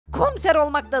Komiser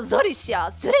olmak da zor iş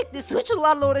ya. Sürekli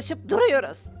suçlularla uğraşıp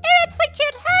duruyoruz. Evet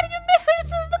Fakir, her gün bir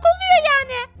hırsızlık oluyor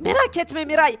yani. Merak etme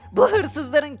Miray, bu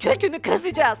hırsızların kökünü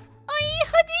kazacağız. Ay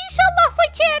hadi inşallah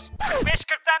Fakir.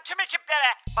 45-40'tan tüm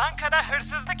ekiplere. Bankada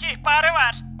hırsızlık ihbarı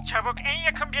var. Çabuk en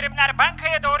yakın birimler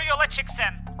bankaya doğru yola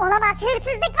çıksın. Olamaz,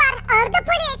 hırsızlık var. Arda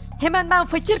polis. Hemen ben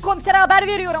Fakir komisere haber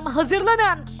veriyorum.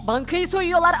 Hazırlanın. Bankayı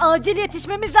soyuyorlar. Acil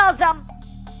yetişmemiz lazım.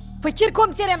 Fakir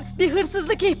komiserim, bir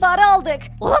hırsızlık ihbarı aldık.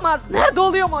 Olamaz, nerede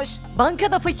oluyormuş?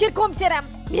 Bankada Fakir komiserim.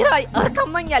 Miray,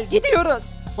 arkamdan gel, gidiyoruz.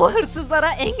 O hırsızlara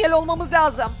engel olmamız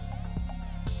lazım.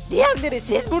 Diğerleri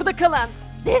siz burada kalın.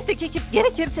 Destek ekip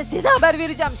gerekirse size haber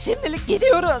vereceğim. Şimdilik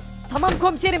gidiyoruz. Tamam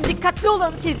komiserim, dikkatli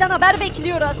olun. Sizden haber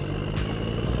bekliyoruz.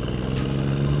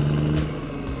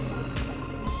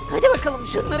 Hadi bakalım,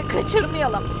 şunları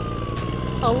kaçırmayalım.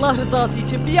 Allah rızası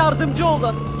için bir yardımcı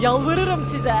olun. Yalvarırım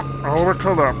size. Al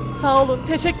bakalım. Sağ olun,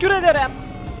 teşekkür ederim.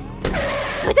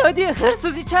 Hadi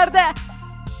hırsız içeride.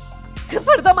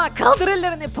 Kıpırdama, kaldır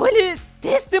ellerini polis.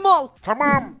 Teslim ol.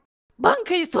 Tamam.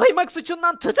 Bankayı soymak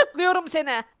suçundan tutukluyorum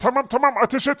seni. Tamam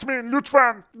ateş etmeyin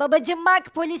lütfen. Babacım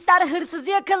bak, polisler hırsızı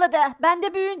yakaladı. Ben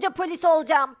de büyüyünce polis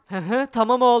olacağım.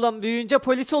 Tamam oğlum, büyüyünce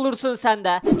polis olursun sen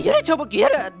de. Yürü çabuk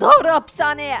yürü, doğru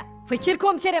hapishaneye. Fakir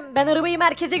komiserim, ben arabayı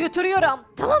merkeze götürüyorum.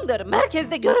 Tamamdır,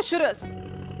 merkezde görüşürüz.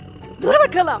 Dur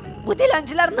bakalım, bu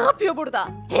dilenciler ne yapıyor burada?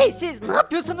 Hey siz, ne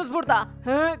yapıyorsunuz burada?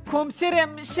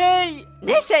 Komiserim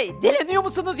Ne dileniyor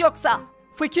musunuz yoksa?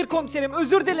 Fakir komiserim,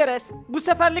 özür dileriz. Bu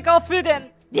seferlik affedin.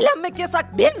 Dilenmek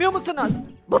yasak, bilmiyor musunuz?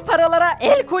 Bu paralara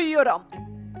el koyuyorum.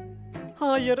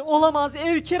 Hayır, olamaz,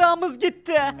 ev kiramız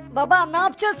gitti. Baba, ne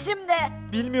yapacağız şimdi?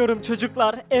 Bilmiyorum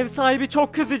çocuklar, ev sahibi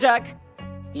çok kızacak.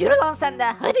 Yürü lan sen de,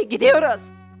 hadi gidiyoruz.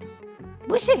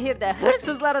 Bu şehirde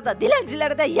hırsızlara da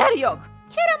dilencilere de yer yok.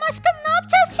 Kerem aşkım, ne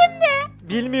yapacağız şimdi?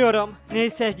 Bilmiyorum.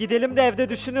 Neyse, gidelim de evde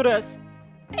düşünürüz.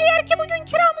 Eğer ki bugün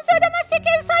kiramızı ödemezsek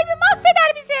ev sahibi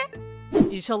mahveder bizi.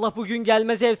 İnşallah bugün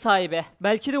gelmez ev sahibi.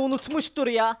 Belki de unutmuştur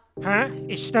ya.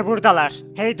 İşte buradalar.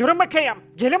 Hey durun bakayım.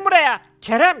 Gelin buraya.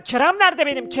 Kerem nerede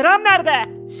benim? Kerem nerede?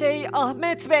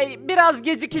 Ahmet Bey biraz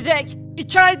gecikecek.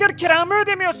 2 aydır kiramı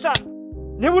ödemiyorsun.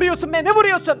 Ne vuruyorsun be, ne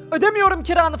vuruyorsun? Ödemiyorum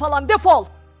kiranı falan, defol.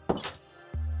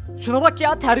 Şuna bak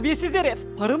ya, terbiyesiz herif.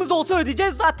 Paramız olsa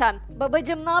ödeyeceğiz zaten.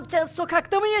 Babacım ne yapacağız,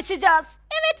 sokakta mı yaşayacağız?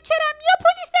 Evet Kerem, ya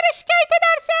polislere şikayet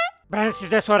ederse? Ben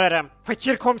size sorarım.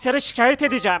 Fakir komisere şikayet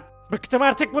edeceğim. Bıktım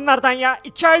artık bunlardan ya.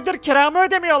 2 aydır kiramı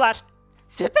ödemiyorlar.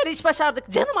 Süper iş başardık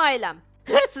canım ailem.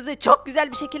 Hırsızı çok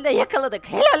güzel bir şekilde yakaladık.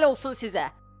 Helal olsun size.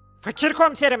 Fakir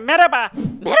komiserim merhaba.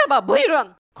 Merhaba, buyurun.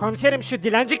 Komiserim şu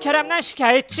dilenci Kerem'den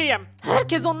şikayetçiyim.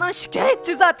 Herkes ondan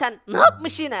şikayetçi zaten. Ne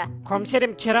yapmış yine?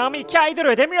 Komiserim kiramı 2 aydır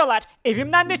ödemiyorlar.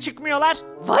 Evimden de çıkmıyorlar.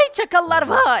 Vay çakallar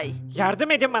vay.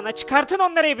 Yardım edin bana, çıkartın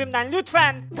onları evimden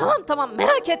lütfen. Tamam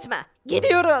merak etme.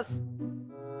 Gidiyoruz.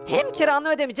 Hem kiranı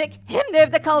ödemeyecek hem de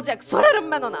evde kalacak.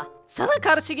 Sorarım ben ona. Sana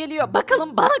karşı geliyor.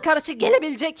 Bakalım bana karşı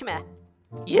gelebilecek mi?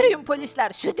 Yürüyün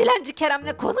polisler, şu dilenci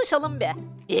Kerem'le konuşalım bir.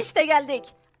 İşte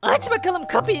geldik. Aç bakalım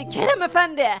kapıyı Kerem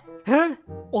efendi.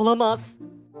 Olamaz.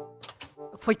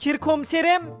 Fakir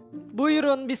komiserim.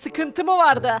 Buyurun, bir sıkıntı mı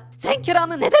vardı? Sen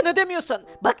kiranı neden ödemiyorsun?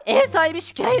 Bak, ev sahibi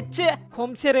şikayetçi.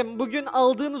 Komiserim, bugün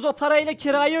aldığınız o parayla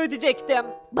kirayı ödeyecektim.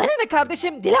 Bana ne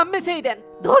kardeşim, dilenmeseydin.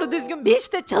 Doğru düzgün bir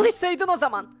işte çalışsaydın o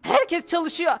zaman. Herkes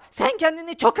çalışıyor. Sen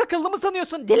kendini çok akıllı mı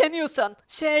sanıyorsun, dileniyorsun?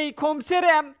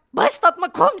 Komiserim.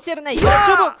 Başlatma komiserine, yürü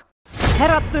çabuk. Her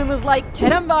attığınız like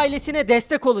Kerem ve ailesine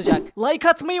destek olacak. Like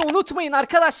atmayı unutmayın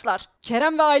arkadaşlar.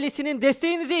 Kerem ve ailesinin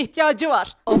desteğinize ihtiyacı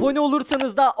var. Abone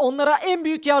olursanız da onlara en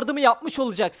büyük yardımı yapmış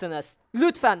olacaksınız.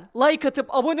 Lütfen like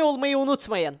atıp abone olmayı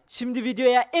unutmayın. Şimdi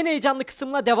videoya en heyecanlı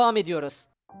kısımla devam ediyoruz.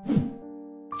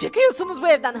 Çıkıyorsunuz bu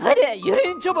evden, hadi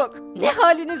yürüyün çabuk. Ne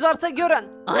haliniz varsa görün.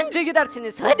 Anca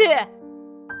gidersiniz, hadi.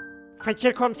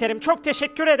 Fakir komiserim çok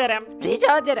teşekkür ederim.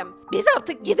 Rica ederim. Biz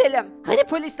artık gidelim. Hadi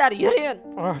polisler yürüyün.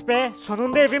 Oh be,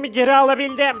 sonunda evimi geri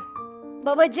alabildim.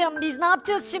 Babacığım biz ne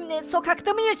yapacağız şimdi?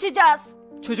 Sokakta mı yaşayacağız?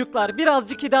 Çocuklar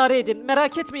birazcık idare edin.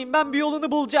 Merak etmeyin, ben bir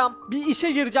yolunu bulacağım. Bir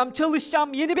işe gireceğim,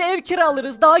 çalışacağım. Yeni bir ev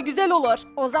kiralarız. Daha güzel olur.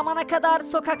 O zamana kadar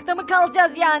sokakta mı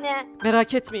kalacağız yani?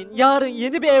 Merak etmeyin. Yarın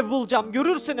yeni bir ev bulacağım.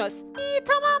 Görürsünüz. İyi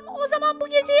tamam. O zaman bu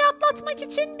geceyi atlatmak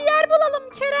için bir yer bulalım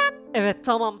Kerem. Evet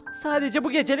tamam. Sadece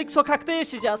bu gecelik sokakta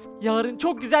yaşayacağız. Yarın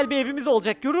çok güzel bir evimiz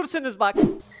olacak. Görürsünüz bak.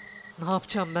 Ne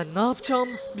yapacağım ben? Ne yapacağım?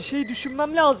 Bir şey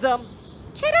düşünmem lazım.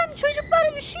 Kerem,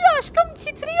 çocuklar üşüyor aşkım,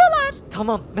 titriyorlar.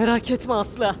 Tamam, merak etme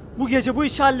Aslı. Bu gece bu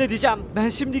işi halledeceğim. Ben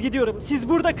şimdi gidiyorum. Siz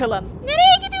burada kalın.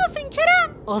 Nereye gidiyorsun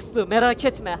Kerem? Aslı merak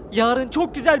etme. Yarın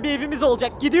çok güzel bir evimiz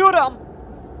olacak. Gidiyorum.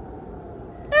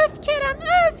 Öf Kerem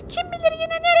öf. Kim bilir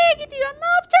yine nereye gidiyor? Ne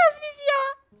yapacağız biz ya?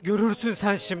 Görürsün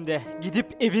sen şimdi.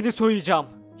 Gidip evini soyacağım.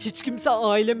 Hiç kimse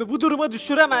ailemi bu duruma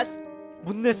düşüremez.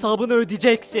 Bunun hesabını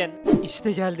ödeyeceksin.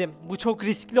 İşte geldim. Bu çok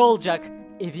riskli olacak.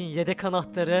 Evin yedek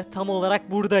anahtarı tam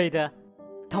olarak buradaydı.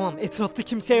 Tamam, etrafta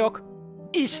kimse yok.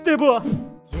 İşte bu.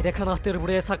 Yedek anahtarı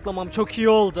buraya saklamam çok iyi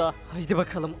oldu. Haydi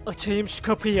bakalım, açayım şu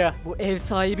kapıyı. Bu ev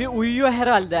sahibi uyuyor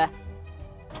herhalde.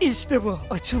 İşte bu,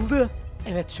 açıldı.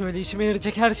 Evet, şöyle işime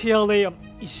yarayacak her şeyi alayım.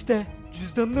 İşte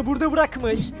cüzdanını burada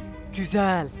bırakmış.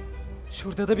 Güzel.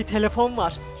 Şurada da bir telefon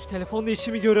var. Şu telefonla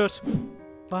işimi görür.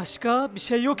 Başka bir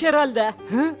şey yok herhalde.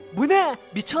 Hı? Bu ne?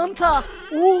 Bir çanta.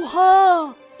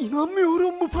 Oha!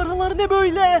 İnanmıyorum, bu paralar ne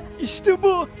böyle? İşte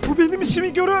bu. Bu benim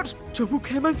işimi görür.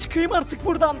 Çabuk hemen çıkayım artık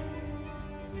buradan.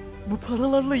 Bu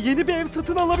paralarla yeni bir ev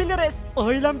satın alabiliriz.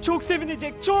 Ailem çok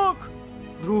sevinecek, çok.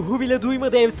 Ruhu bile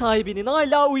duymadı ev sahibinin,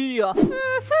 hala uyuyor.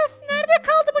 Öf öf, nerede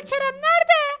kaldı bu Kerem,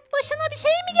 nerede? Başına bir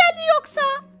şey mi geldi yoksa?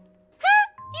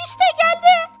 İşte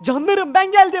geldi. Canlarım,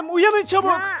 ben geldim, uyanın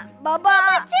çabuk.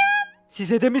 Babacığım.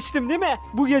 Size demiştim değil mi?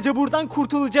 Bu gece buradan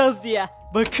kurtulacağız diye.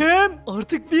 Bakın,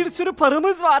 artık bir sürü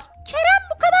paramız var. Kerem,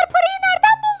 bu kadar parayı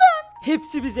nereden buldun?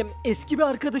 Hepsi bizim. Eski bir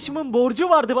arkadaşımın borcu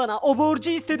vardı bana. O borcu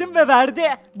istedim ve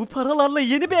verdi. Bu paralarla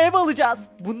yeni bir ev alacağız.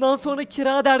 Bundan sonra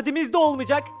kira derdimiz de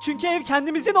olmayacak. Çünkü ev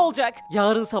kendimizin olacak.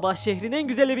 Yarın sabah şehrin en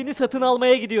güzel evini satın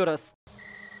almaya gidiyoruz.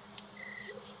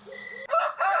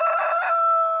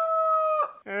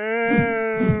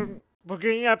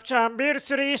 Bugün yapacağım bir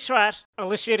sürü iş var.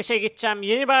 Alışverişe gideceğim,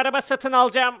 yeni bir araba satın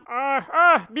alacağım.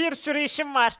 Bir sürü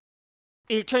işim var.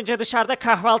 İlk önce dışarıda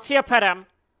kahvaltı yaparım.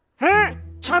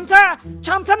 Çanta!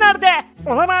 Çanta nerede?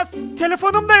 Olamaz.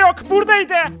 Telefonum da yok.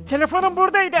 Buradaydı. Telefonum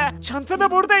buradaydı. Çanta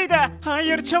da buradaydı.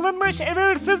 Hayır, çalınmış. Eve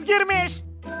hırsız girmiş.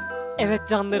 Evet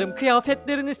canlarım,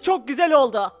 kıyafetleriniz çok güzel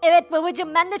oldu. Evet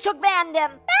babacığım, ben de çok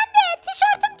beğendim. Ben de,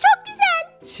 tişörtüm çok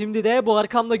güzel. Şimdi de bu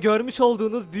arkamda görmüş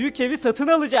olduğunuz büyük evi satın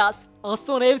alacağız. Az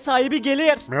sonra ev sahibi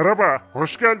gelir. Merhaba,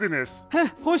 hoş geldiniz.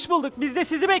 Hoş bulduk. Biz de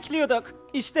sizi bekliyorduk.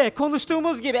 İşte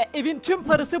konuştuğumuz gibi evin tüm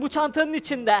parası bu çantanın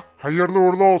içinde. Hayırlı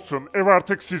uğurlu olsun, ev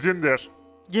artık sizindir.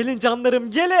 Gelin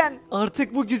canlarım, gelin.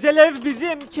 Artık bu güzel ev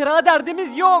bizim. Kira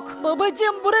derdimiz yok.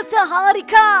 Babacığım, burası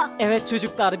harika. Evet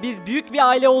çocuklar, biz büyük bir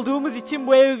aile olduğumuz için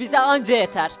bu ev bize anca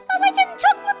yeter. Babacığım,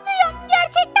 çok mutluyum.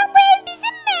 Gerçekten bu ev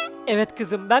bizim mi? Evet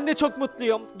kızım, ben de çok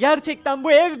mutluyum. Gerçekten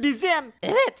bu ev bizim.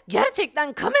 Evet,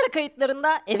 gerçekten kamera kayıtlarında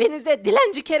evinize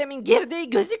dilenci Kerem'in girdiği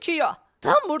gözüküyor.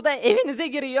 Tam burada evinize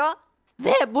giriyor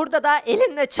ve burada da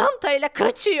elinde çantayla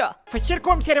kaçıyor. Fakir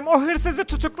komiserim, o hırsızı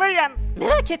tutuklayın.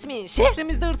 Merak etmeyin,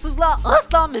 şehrimizde hırsızlığa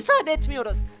asla müsaade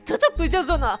etmiyoruz. Tutuklayacağız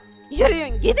onu.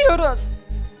 Yürüyün, gidiyoruz.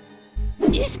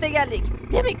 İşte geldik.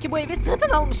 Demek ki bu evi satın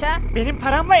almış ha. Benim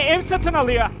paramla ev satın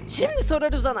alıyor. Şimdi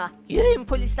sorarız ona. Yürüyün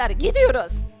polisler,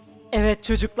 gidiyoruz. Evet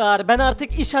çocuklar, ben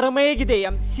artık iş aramaya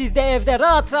gideyim. Siz de evde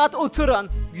rahat rahat oturun.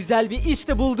 Güzel bir iş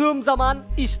de bulduğum zaman,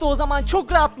 işte o zaman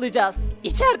çok rahatlayacağız.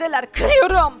 İçerideler,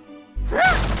 kırıyorum.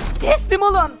 Teslim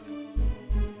olun.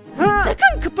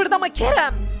 Sakın kıpırdama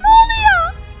Kerem. Ne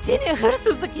oluyor? Seni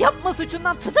hırsızlık yapma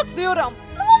suçundan tutukluyorum.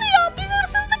 Ne oluyor? Biz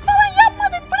hırsızlık falan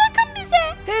yapmadık. Bırakın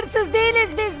bizi. Hırsız değiliz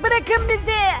biz, bırakın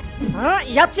bizi.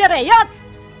 Yat yere, yat.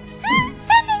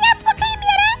 Sen de yat bakayım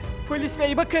yere. Polis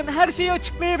bey, bakın, her şeyi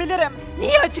açıklayabilirim.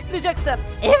 Neyi açıklayacaksın?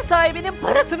 Ev sahibinin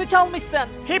parasını çalmışsın.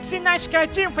 Hepsinden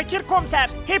şikayetçiyim fakir komiser.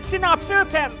 Hepsini hapse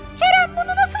atın. Kerem,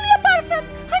 bunu nasıl yaparsın?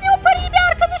 Hani o parayı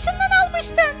bir arkadaşından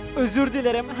almıştın. Özür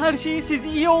dilerim. Her şeyi siz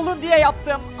iyi olun diye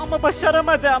yaptım ama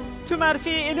başaramadım. Tüm her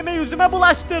şeyi elime yüzüme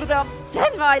bulaştırdım.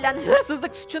 Sen ve ailen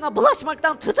hırsızlık suçuna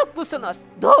bulaşmaktan tutuklusunuz.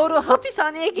 Doğru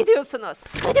hapishaneye gidiyorsunuz.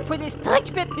 Hadi polis,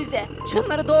 takip et bizi.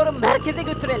 Şunları doğru merkeze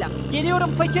götürelim.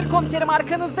 Geliyorum fakir komiserim,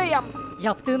 arkanızdayım.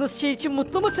 Yaptığınız şey için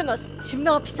mutlu musunuz? Şimdi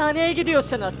hapishaneye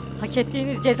gidiyorsunuz. Hak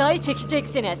ettiğiniz cezayı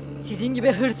çekeceksiniz. Sizin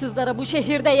gibi hırsızlara bu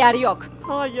şehirde yer yok.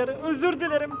 Hayır, özür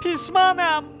dilerim,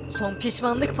 pişmanım. Son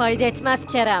pişmanlık fayda etmez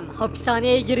Kerem.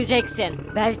 Hapishaneye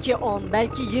gireceksin. Belki 10,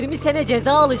 belki 20 sene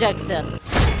ceza alacaksın.